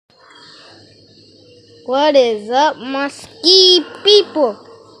What is up, my ski people?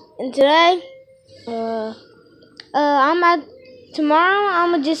 And today, I'm at tomorrow.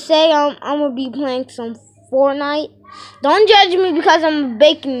 I'ma just say I'm gonna be playing some Fortnite. Don't judge me because I'm a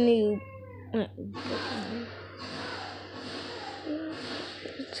bacon noob.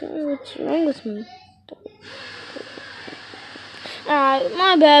 What's wrong with me? Alright,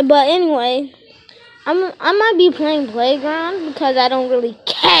 my bad. But anyway, I might be playing Playground because I don't really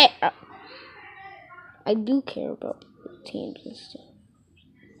care. I do care about teams and stuff.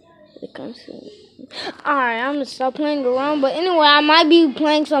 Alright, I'm gonna stop playing around. But anyway, I might be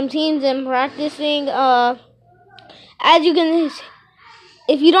playing some teams and practicing. As you can,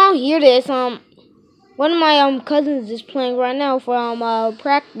 if you don't hear this, one of my cousins is playing right now for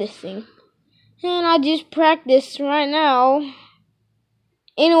practicing, and I just practiced right now.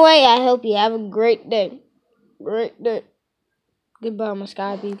 Anyway, I hope you have a great day. Great day. Goodbye, my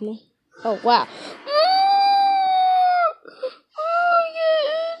sky people. Oh wow.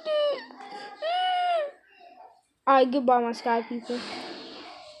 Alright, goodbye, my sky people.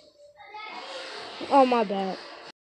 Oh, my bad.